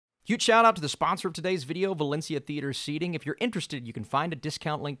Huge shout out to the sponsor of today's video, Valencia Seating. If you're interested, you can find a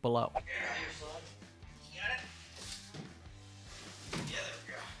discount link below. Got it? Yeah, there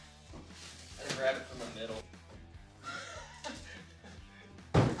we go. I didn't grab it from the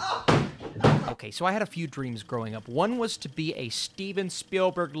middle. Okay, so I had a few dreams growing up. One was to be a Steven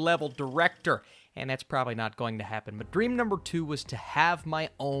Spielberg level director, and that's probably not going to happen. But dream number 2 was to have my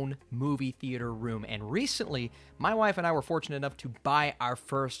own movie theater room. And recently, my wife and I were fortunate enough to buy our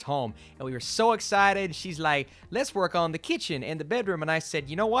first home. And we were so excited. She's like, let's work on the kitchen and the bedroom. And I said,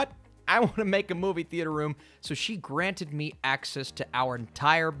 you know what? I want to make a movie theater room. So she granted me access to our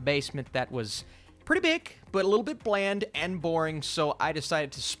entire basement that was pretty big, but a little bit bland and boring, so I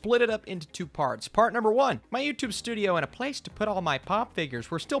decided to split it up into 2 parts. Part number 1, my YouTube studio and a place to put all my pop figures.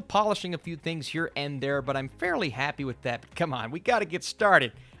 We're still polishing a few things here and there, but I'm fairly happy with that. But come on, we gotta get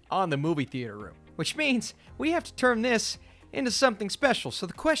started on the movie theater room, which means we have to turn this into something special. So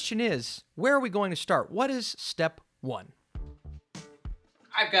the question is, where are we going to start? What is step 1?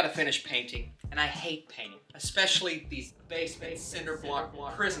 I've got to finish painting, and I hate painting, especially these basement cinder block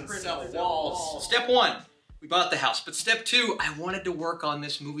prison cell walls. Step 1, we bought the house, but step 2, I wanted to work on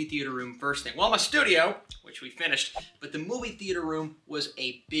this movie theater room first thing. Well, my studio, which we finished, but the movie theater room was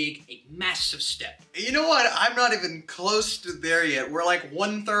a massive step. You know what? I'm not even close to there yet. We're like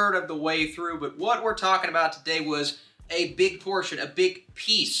 1/3 of the way through, but what we're talking about today was a big portion, a big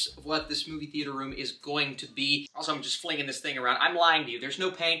piece of what this movie theater room is going to be. Also, I'm just flinging this thing around. I'm lying to you. There's no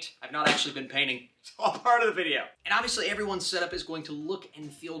paint. I've not actually been painting. It's all part of the video. And obviously, everyone's setup is going to look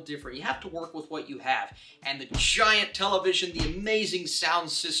and feel different. You have to work with what you have. And the giant television, the amazing sound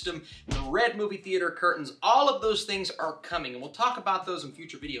system, the red movie theater curtains, all of those things are coming. And we'll talk about those in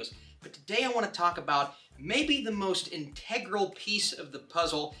future videos. But today I want to talk about maybe the most integral piece of the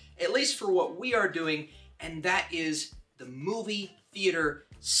puzzle, at least for what we are doing, and that is the movie theater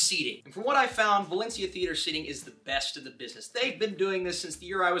seating. And from what I found, Valencia Seating is the best in the business. They've been doing this since the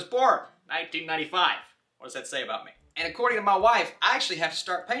year I was born, 1995. What does that say about me? And according to my wife, I actually have to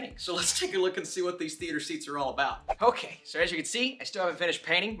start painting. So let's take a look and see what these theater seats are all about. Okay, so as you can see, I still haven't finished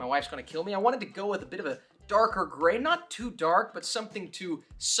painting. My wife's gonna kill me. I wanted to go with a bit of a darker gray, not too dark, but something to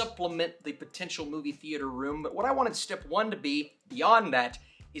supplement the potential movie theater room. But what I wanted step 1 to be, beyond that,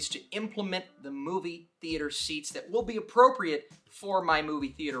 is to implement the movie theater seats that will be appropriate for my movie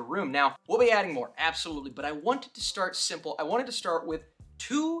theater room. Now, we'll be adding more, absolutely, but I wanted to start simple. I wanted to start with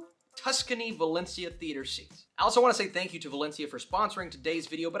 2 Tuscany Valencia theater seats. I also want to say thank you to Valencia for sponsoring today's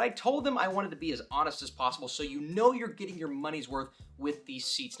video, but I told them I wanted to be as honest as possible so you know you're getting your money's worth with these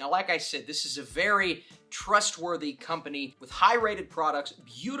seats. Now, like I said, this is a very trustworthy company with high-rated products,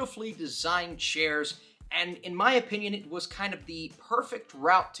 beautifully designed chairs, and in my opinion, it was kind of the perfect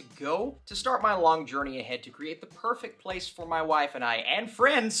route to go to start my long journey ahead, to create the perfect place for my wife and I, and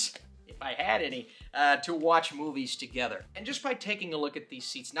friends, if I had any, to watch movies together. And just by taking a look at these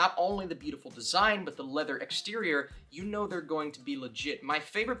seats, not only the beautiful design, but the leather exterior, you know they're going to be legit. My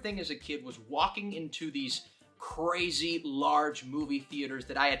favorite thing as a kid was walking into these crazy large movie theaters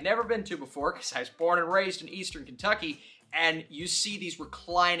that I had never been to before, because I was born and raised in Eastern Kentucky, and you see these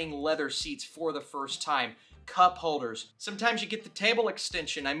reclining leather seats for the first time. Cup holders. Sometimes you get the table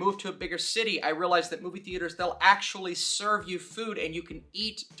extension. I moved to a bigger city. I realized that movie theaters, they'll actually serve you food and you can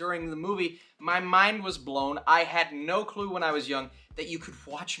eat during the movie. My mind was blown. I had no clue when I was young that you could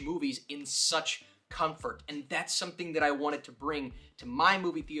watch movies in such comfort, and that's something that I wanted to bring to my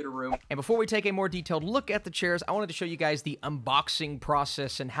movie theater room. And before we take a more detailed look at the chairs, I wanted to show you guys the unboxing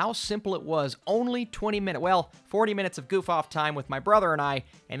process and how simple it was. Only 20 minutes, well, 40 minutes of goof off time with my brother and I,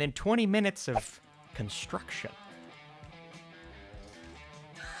 and then 20 minutes of construction.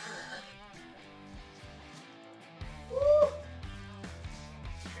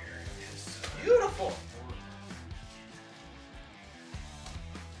 Beautiful.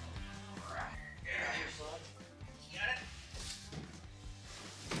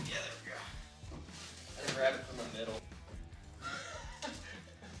 Grab it from the middle.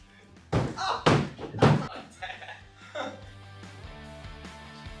 Oh! Like that.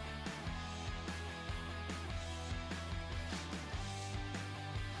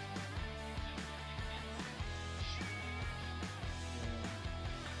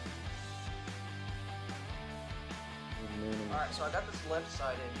 Alright, so I got this left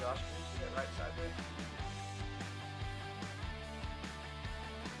side in, Josh. Can you see that right side there?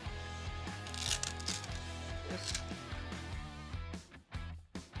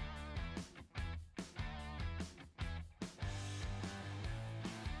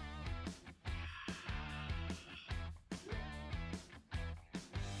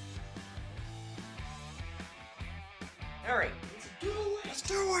 Harry, let's do it! Let's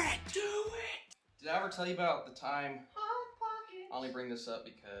do it! Do it! Did I ever tell you about the time? I only bring this up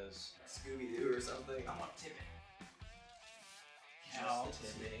because Scooby-Doo or something. I want to tip it. I'll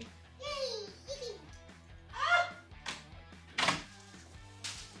tip it. Yay! Ah!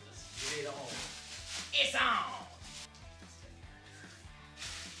 Let's get it on. It's on!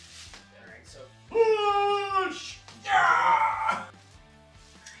 Alright, so push! Yeah!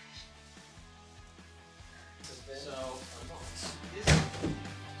 So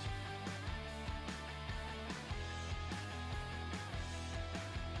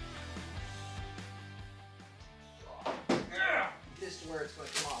this is where it's going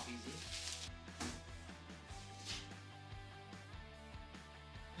to come off easy.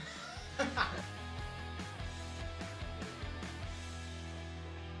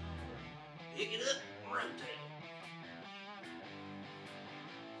 Pick it up, rotate.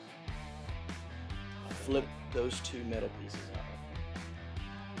 Flip those two metal pieces out.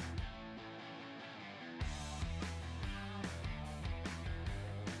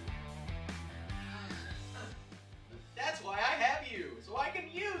 That's why I have you, so I can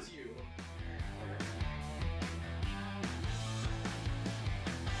use you.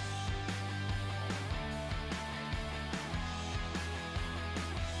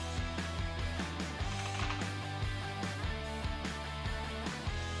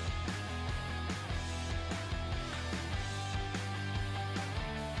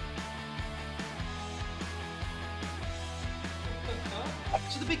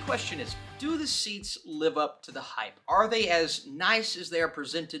 So the big question is, do the seats live up to the hype? Are they as nice as they are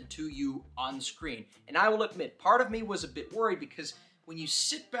presented to you on screen? And I will admit, part of me was a bit worried because when you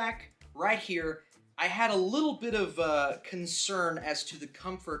sit back right here, I had a little bit of concern as to the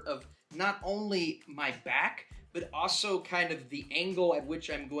comfort of not only my back, but also kind of the angle at which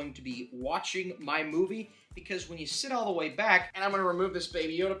I'm going to be watching my movie. Because when you sit all the way back, and I'm going to remove this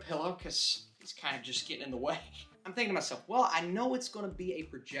Baby Yoda pillow because it's kind of just getting in the way. I'm thinking to myself, well, I know it's going to be a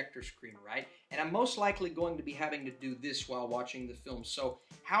projector screen, right? And I'm most likely going to be having to do this while watching the film. So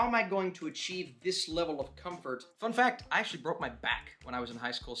how am I going to achieve this level of comfort? Fun fact, I actually broke my back when I was in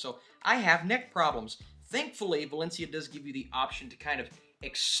high school, so I have neck problems. Thankfully, Valencia does give you the option to kind of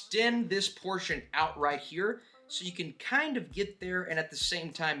extend this portion out right here so you can kind of get there and at the same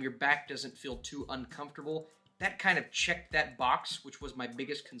time your back doesn't feel too uncomfortable. That kind of checked that box, which was my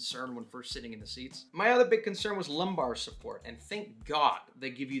biggest concern when first sitting in the seats. My other big concern was lumbar support, and thank God they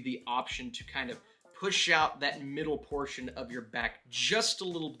give you the option to kind of push out that middle portion of your back just a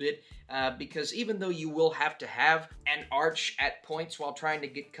little bit, because even though you will have to have an arch at points while trying to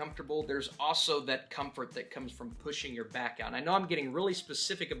get comfortable, there's also that comfort that comes from pushing your back out. And I know I'm getting really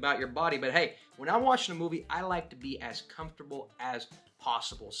specific about your body, but hey, when I'm watching a movie, I like to be as comfortable as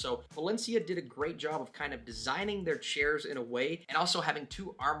possible. So Valencia did a great job of kind of designing their chairs in a way and also having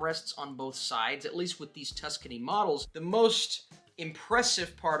two armrests on both sides, at least with these Tuscany models. The most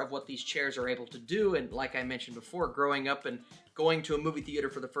impressive part of what these chairs are able to do, and like I mentioned before, growing up and going to a movie theater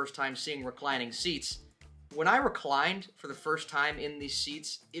for the first time, seeing reclining seats, when I reclined for the first time in these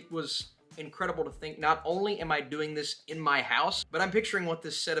seats, it was incredible to think not only am I doing this in my house, but I'm picturing what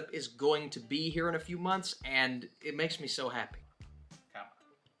this setup is going to be here in a few months, and it makes me so happy.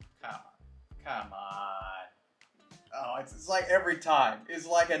 Come on. Oh, it's like every time. It's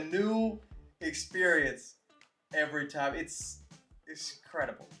like a new experience every time. It's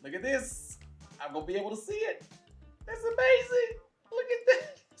incredible. Look at this. I'm gonna be able to see it. That's amazing. Look at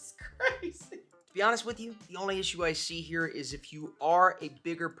this. It's crazy. To be honest with you, the only issue I see here is if you are a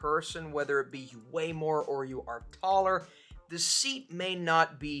bigger person, whether it be you weigh more or you are taller, the seat may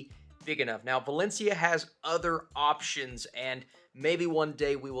not be big enough. Now, Valencia has other options, and maybe one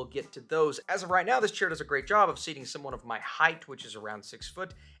day we will get to those. As of right now, this chair does a great job of seating someone of my height, which is around 6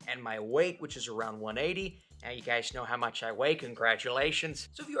 foot, and my weight, which is around 180. Now you guys know how much I weigh, congratulations.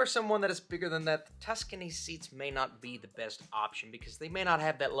 So if you are someone that is bigger than that, the Tuscany seats may not be the best option because they may not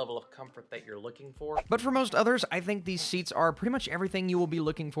have that level of comfort that you're looking for. But for most others, I think these seats are pretty much everything you will be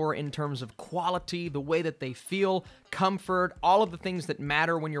looking for in terms of quality, the way that they feel, comfort, all of the things that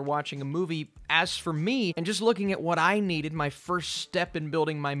matter when you're watching a movie. As for me, and just looking at what I needed, my first step in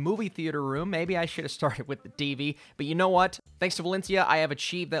building my movie theater room, maybe I should have started with the TV, but you know what? Thanks to Valencia, I have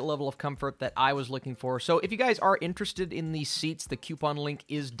achieved that level of comfort that I was looking for. So if If you guys are interested in these seats, the coupon link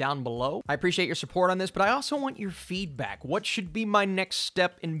is down below. I appreciate your support on this, but I also want your feedback. What should be my next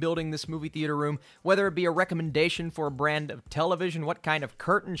step in building this movie theater room? Whether it be a recommendation for a brand of television, what kind of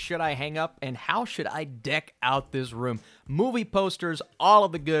curtains should I hang up, and how should I deck out this room? Movie posters, all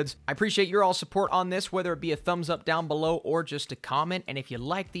of the goods. I appreciate your all support on this, whether it be a thumbs up down below or just a comment. And if you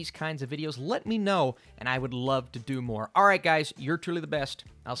like these kinds of videos, let me know, and I would love to do more. All right, guys, you're truly the best.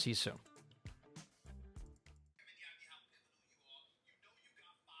 I'll see you soon.